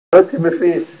Don't see my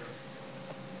face.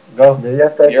 Go. No, you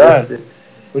have to You're adjust on. it.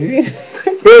 What do you mean?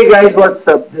 Hey guys, what's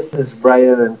up? This is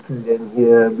Brian and Killian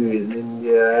here. We're in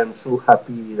India. I'm so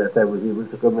happy that I was able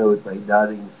to come here with my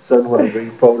darling son, who I'm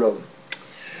very proud of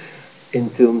in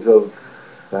terms of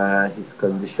his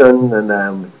condition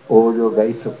and all your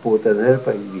guys' support and help.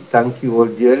 We thank you all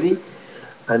dearly.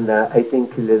 And I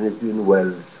think Killian is doing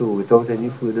well. So without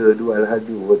any further ado, I'll hand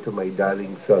you over to my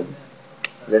darling son.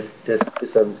 Let's just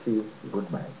kiss and say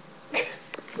goodbye.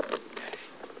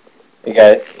 Hey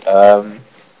guys,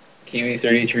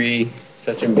 kiwee33,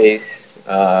 touch and base.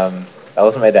 That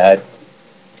was my dad.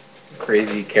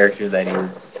 Crazy character that he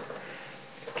is.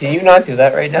 Can you not do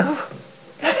that right now?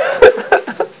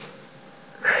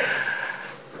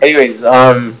 Anyways,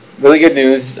 really good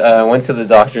news. I went to the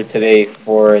doctor today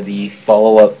for the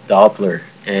follow-up Doppler,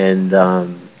 and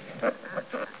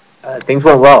things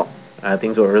went well.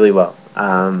 Things went really well.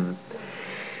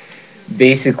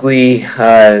 Basically,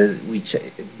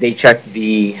 they checked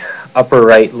the upper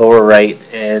right, lower right,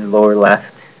 and lower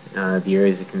left, the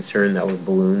areas of concern that were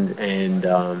ballooned, and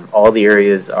all the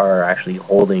areas are actually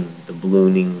holding the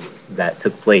ballooning that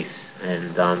took place.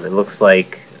 And it looks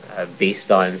like, based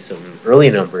on some early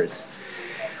numbers,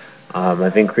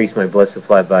 I've increased my blood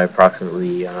supply by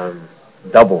approximately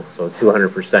double, so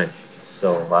 200%.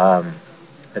 So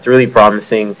it's really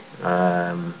promising.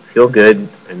 Feel good.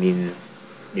 I mean,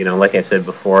 like I said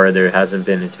before, there hasn't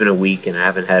been. It's been a week, and I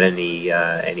haven't had any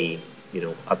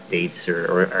updates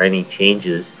or any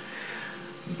changes.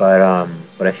 But I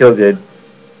feel good.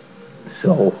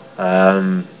 So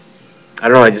I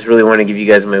don't know. I just really want to give you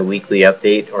guys my weekly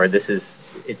update. Or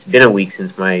it's been a week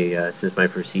since my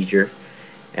procedure,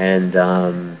 and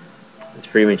that's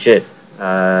pretty much it.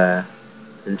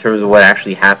 In terms of what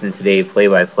actually happened today, play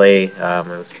by play, I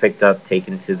was picked up,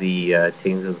 taken to the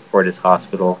Fortis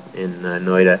Hospital in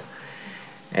Noida,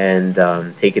 and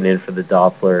taken in for the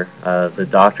Doppler. The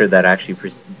doctor that actually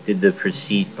did the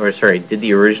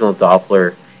original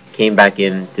Doppler, came back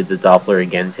in, did the Doppler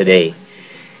again today,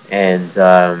 and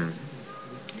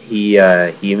he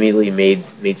immediately made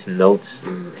some notes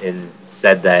and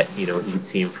said that he could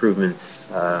see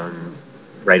improvements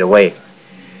right away.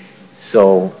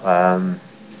 So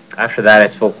after that, I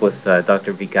spoke with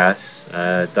Dr. Vikas.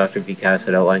 Dr. Vikas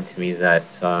had outlined to me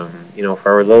that, if I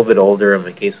were a little bit older and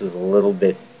my case was a little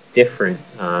bit different,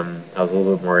 I was a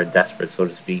little bit more desperate, so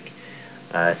to speak.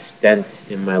 Stent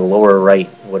in my lower right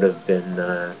would have been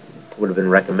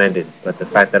recommended. But the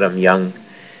fact that I'm young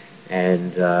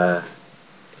and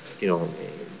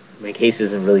my case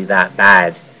isn't really that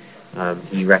bad,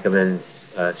 he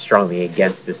recommends strongly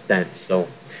against the stent. So.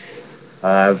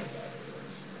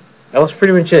 That was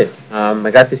pretty much it.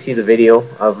 I got to see the video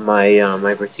of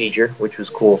my procedure, which was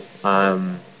cool.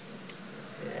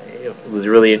 It was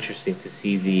really interesting to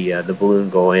see the balloon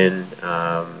go in,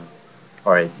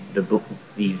 or the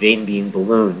vein being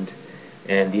ballooned,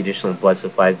 and the additional blood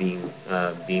supply being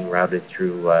routed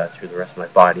through the rest of my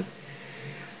body.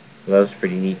 So that was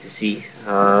pretty neat to see.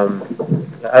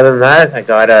 Other than that, I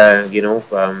got a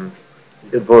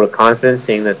good vote of confidence,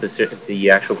 saying that the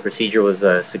actual procedure was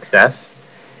a success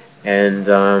and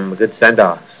a good send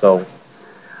off. So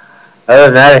other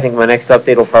than that, I think my next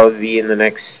update will probably be in the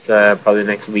next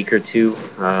week or two.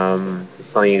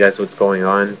 Just telling you guys what's going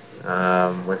on.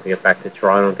 Once I get back to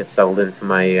Toronto and get settled into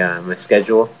my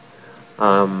schedule.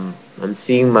 I'm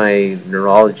seeing my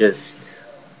neurologist.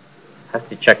 I have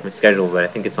to check my schedule, but I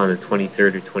think it's on the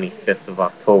 23rd or 25th of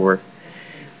October.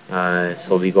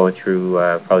 So I'll be going through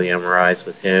probably MRIs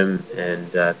with him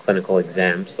and clinical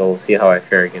exams. So we'll see how I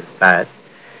fare against that.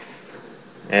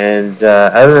 And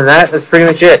other than that, that's pretty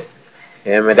much it.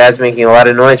 And my dad's making a lot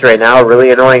of noise right now, really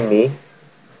annoying me,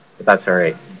 but that's all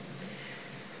right.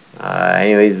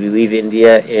 Anyways, we leave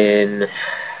India in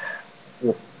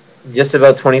just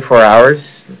about 24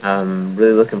 hours. I'm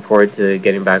really looking forward to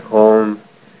getting back home,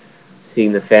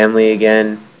 seeing the family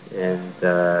again, and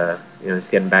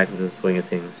just getting back into the swing of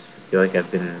things. I feel like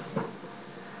I've been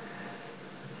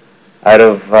out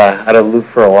of loop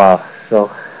for a while. So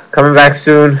coming back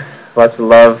soon. Lots of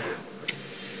love.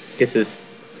 Kisses.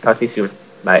 Talk to you soon.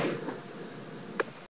 Bye.